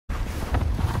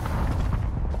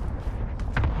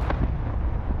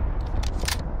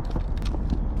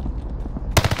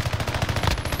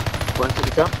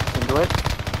jump, into it.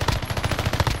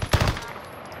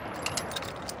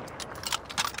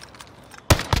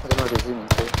 I don't know what they're zooming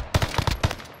to.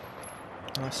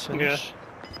 Nice finish.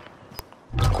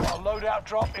 Got a loadout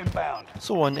drop inbound.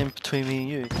 Saw one in between me and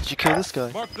you. Did you kill this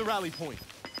guy? Mark the rally point.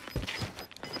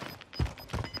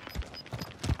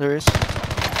 There he is.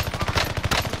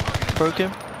 Broke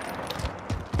him.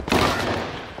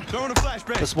 Throwing a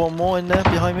flashbang. There's one more in there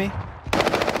behind me.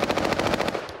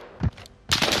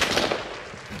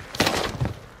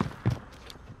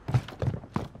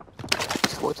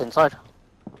 Just walked inside.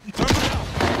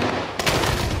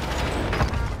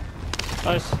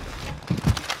 Nice.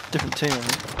 Different team, I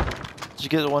think. Did you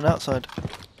get the one outside?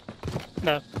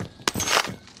 No.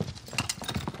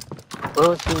 Where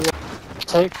was the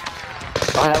take?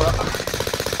 Behind that rock.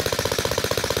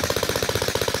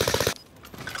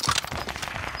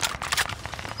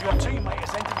 Your teammate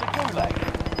has entered the gulag.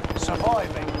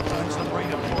 Surviving earns them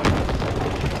redeployment.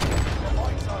 The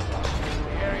fight's over.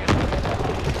 The area's cleared out.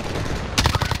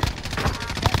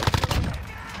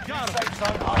 Got him. Safe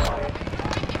zone highlighted.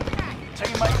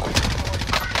 Teammate redeployed.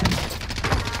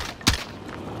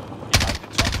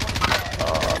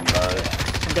 Oh no.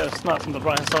 I'm getting sniped from the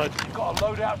right hand side. You've got a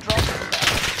loadout drop inbound.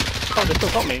 Oh, they still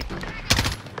got me.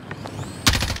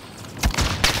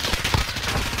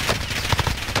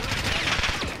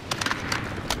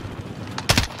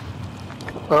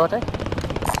 Where are they?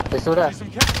 They're still there.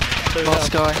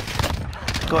 Last guy.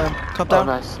 Got him. Come down.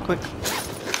 Oh, nice. Quick.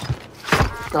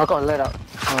 No, I got a loadout.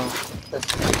 Oh.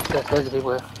 There's loads of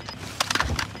people here.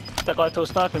 That guy still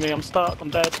sniping me. I'm stuck. I'm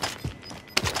dead.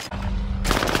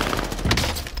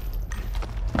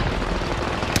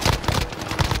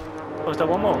 Oh, is there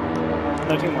one more?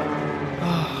 No team wipe.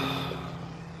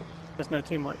 There's no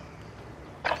team wipe.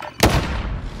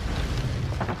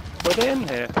 Were they in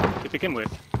here to begin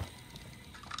with?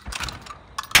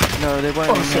 No, they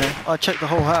weren't in there. I checked the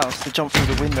whole house. They jumped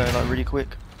through the window like really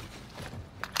quick.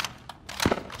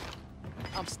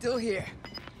 I'm still here.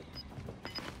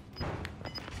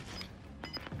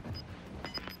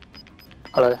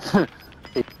 Hello.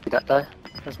 See that guy?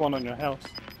 There's one on your house.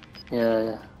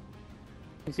 Yeah.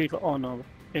 He's either on or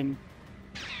in.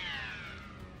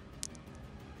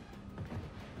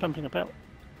 Jumping about.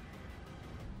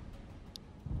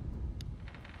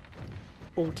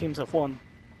 All teams have won,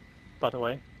 by the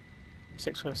way.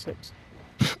 6 vs 6.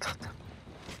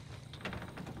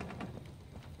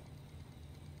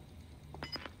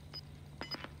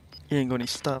 He ain't got any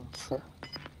stuns. Yeah.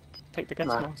 Take the gas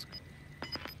No. mask.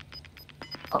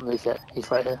 Can't move yet.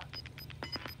 He's right here.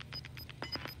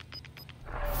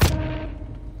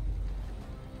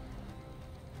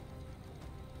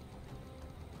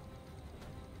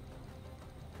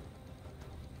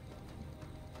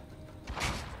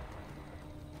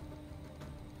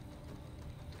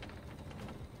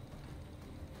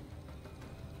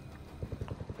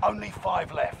 Only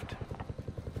 5 left.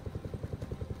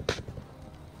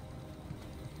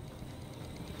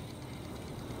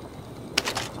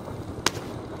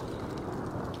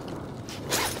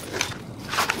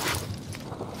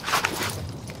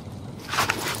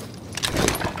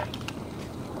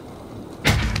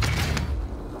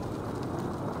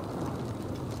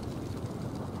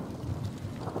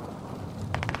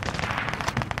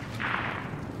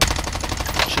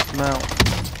 Shift him out.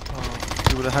 Oh,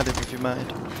 you would have had him if you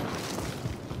mattered.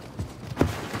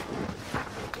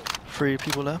 3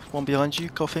 people left. One behind you,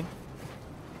 coughing.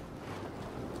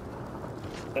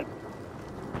 I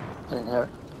didn't hear it.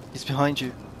 He's behind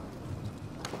you.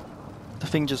 The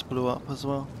thing just blew up as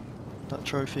well. That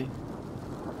trophy.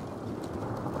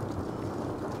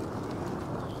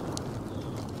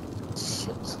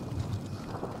 Shit.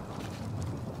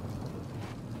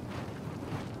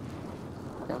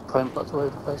 Yeah, prone blocks all over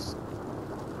the place.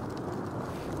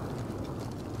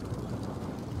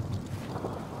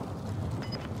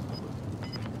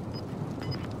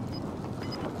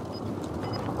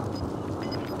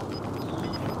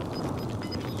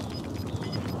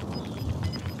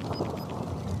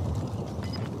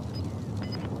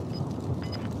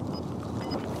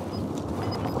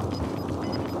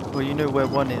 Well, you know where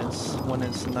one is. One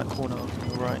is in that corner on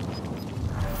the right.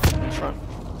 In front.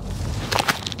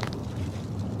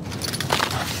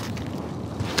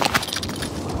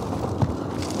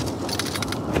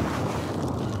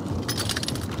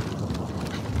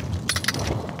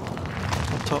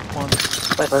 Top one.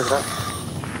 Where's that?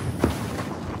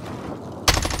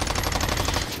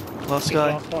 Last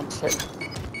guy. Last one. Shit.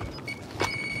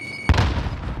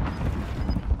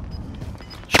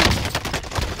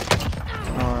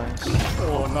 Nice.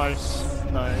 Oh, nice.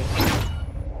 Nice.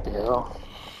 Yeah.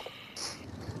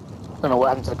 Don't know what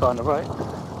happened to the guy on the right.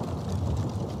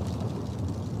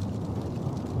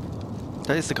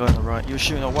 That is the guy on the right. You were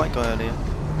shooting a white guy earlier.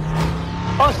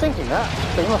 I was thinking that,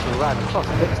 but he must have ran across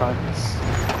a big time.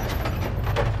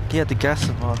 He had the gas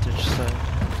advantage, so...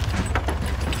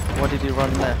 Why did he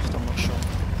run left? I'm not sure.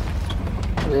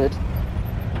 Weird.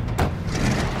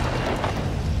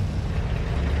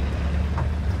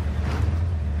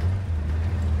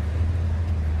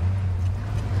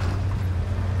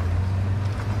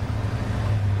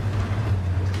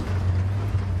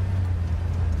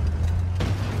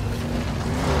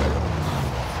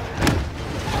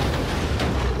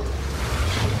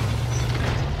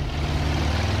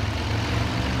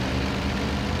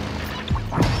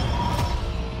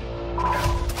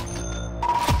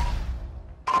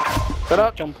 Shut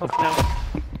up! Jump off now.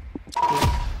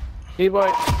 You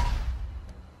boy.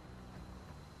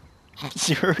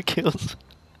 0 kills.